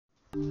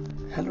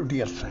Hello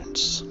dear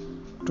friends,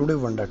 today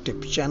Wonder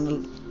Tip channel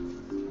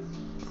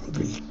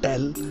will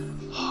tell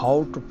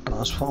how to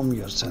transform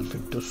yourself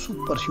into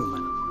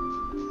superhuman.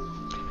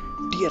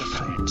 Dear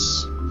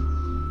friends,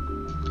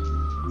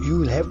 you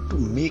will have to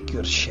make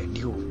your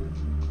schedule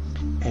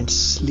and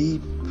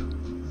sleep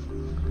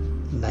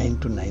 9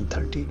 to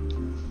 9:30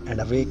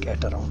 and awake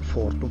at around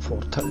 4 to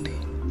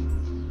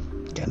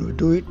 4:30. Can we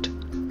do it?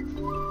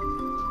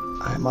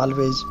 I am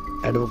always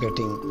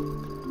advocating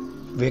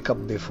wake up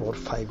before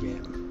 5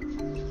 a.m.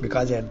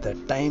 because at that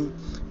time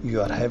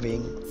you are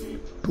having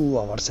 2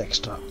 hours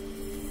extra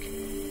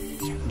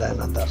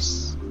than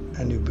others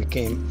and you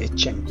became a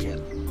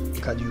champion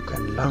because you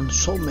can learn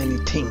so many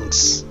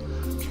things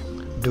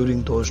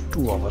during those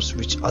 2 hours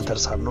which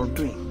others are not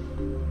doing.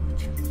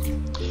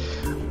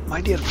 My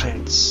dear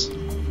friends,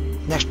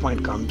 next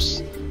point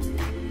comes,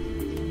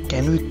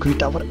 can we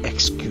quit our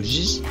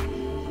excuses?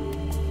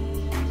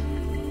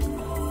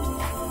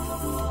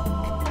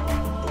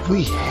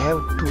 We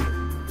have to,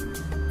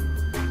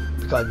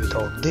 because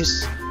without this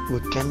we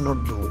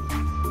cannot do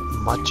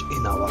much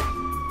in our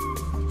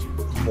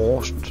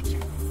most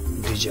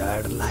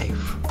desired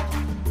life.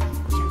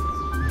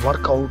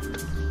 Work out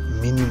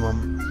minimum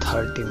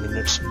 30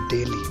 minutes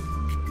daily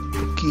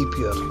to keep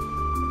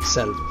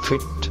yourself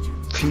fit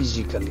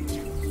physically.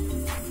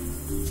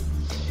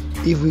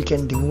 If we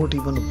can devote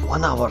even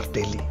 1 hour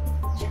daily,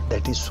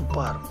 that is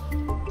superb.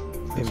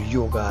 Maybe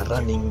yoga,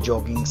 running,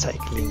 jogging,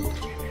 cycling,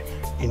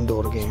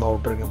 indoor game,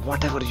 outdoor game,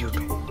 whatever you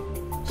do,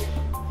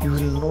 you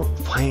will not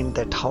find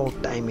that how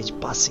time is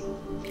passing.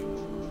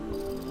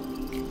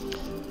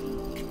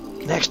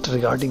 Next,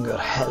 regarding your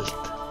health,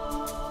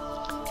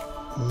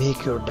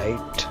 make your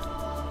diet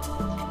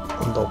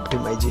on the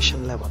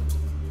optimization level.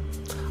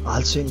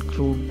 Also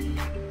include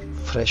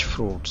fresh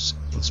fruits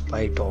in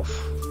spite of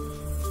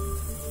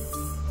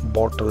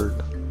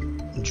bottled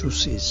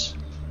juices.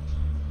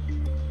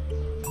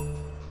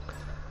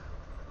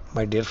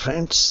 My dear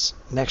friends,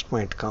 next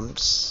point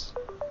comes,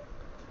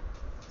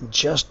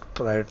 just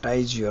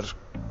prioritize your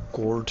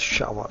cold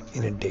shower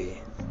in a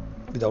day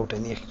without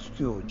any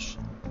excuse.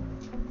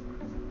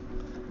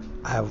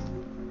 I have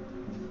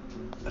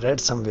read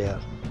somewhere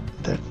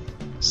that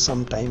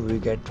sometimes we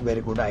get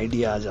very good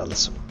ideas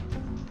also.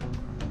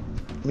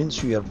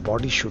 Means your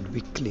body should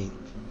be clean.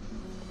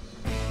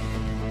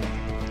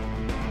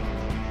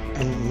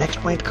 And next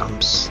point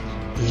comes,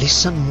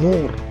 listen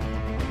more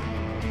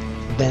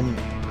than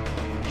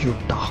you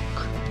talk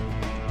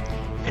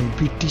and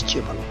be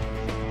teachable.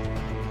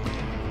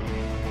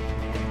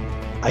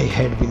 I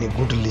had been a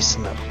good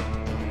listener,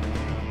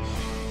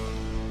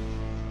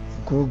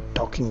 good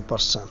talking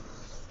person,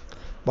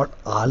 but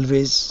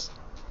always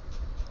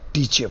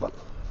teachable.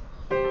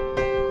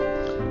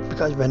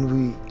 Because when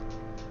we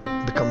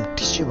become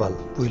teachable,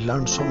 we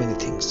learn so many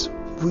things.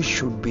 We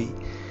should be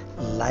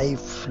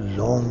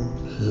lifelong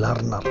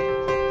learner.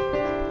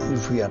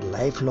 If we are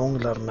lifelong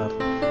learner,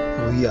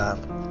 we are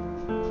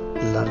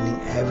learning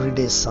every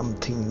day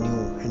something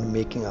new and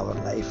making our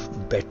life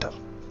better.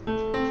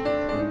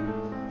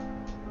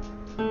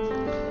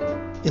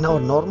 In our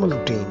normal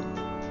routine,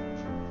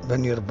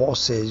 when your boss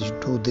says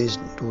do this,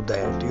 do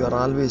that, you are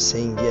always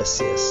saying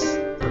yes, yes.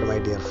 But my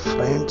dear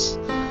friends,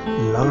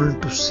 learn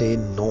to say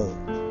no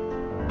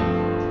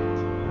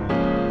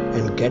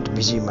and get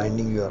busy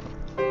minding your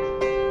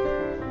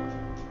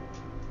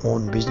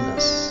own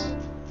business.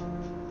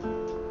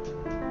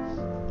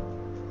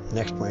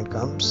 Next point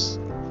comes,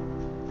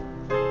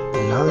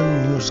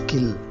 learn new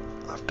skill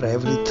after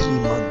every 3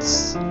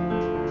 months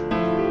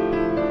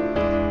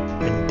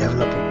and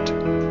develop it.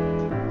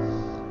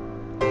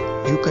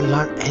 You can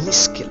learn any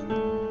skill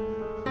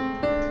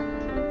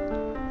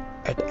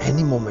at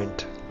any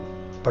moment,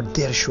 but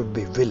there should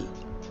be will.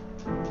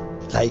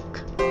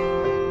 Like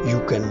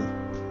you can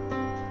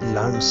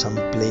learn some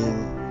playing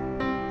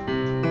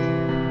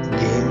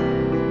game,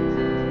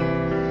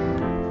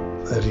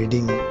 a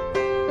reading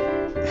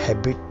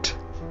habit,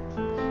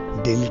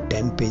 daily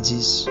 10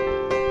 pages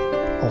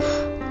of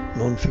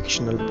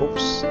non-fictional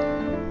books,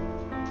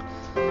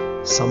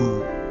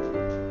 some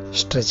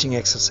stretching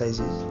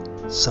exercises,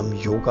 some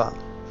yoga,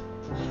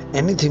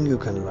 anything you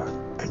can learn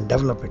and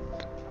develop it.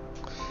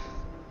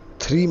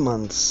 3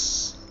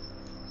 months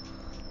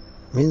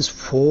means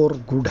 4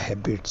 good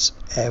habits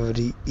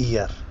every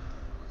year.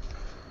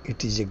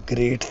 It is a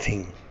great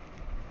thing.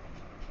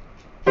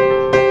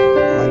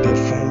 My dear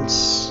friends,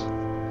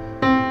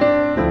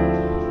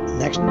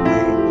 next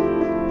point,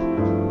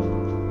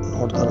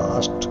 not the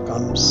last,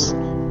 comes,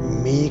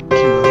 make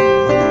your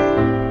money.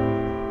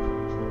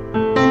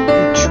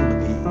 It should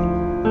be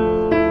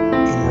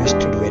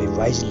invested very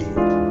wisely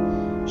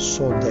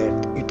so that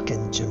it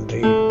can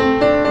generate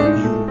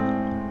you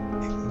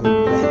a good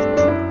wealth.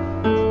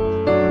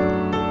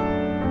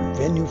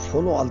 When you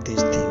follow all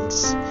these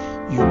things,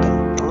 you can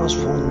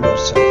transform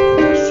yourself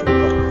into a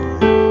superhuman.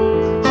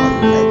 How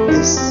you like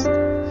this?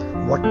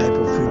 What type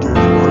of video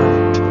you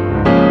want?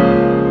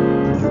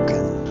 You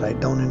can write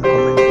down in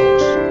comment box.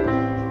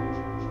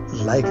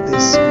 Like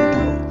this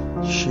video,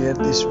 share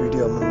share this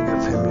video among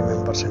your family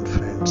members and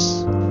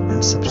friends,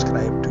 and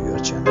subscribe to your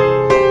channel.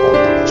 All the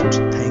best.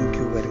 Thank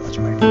you very much,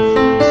 my dear.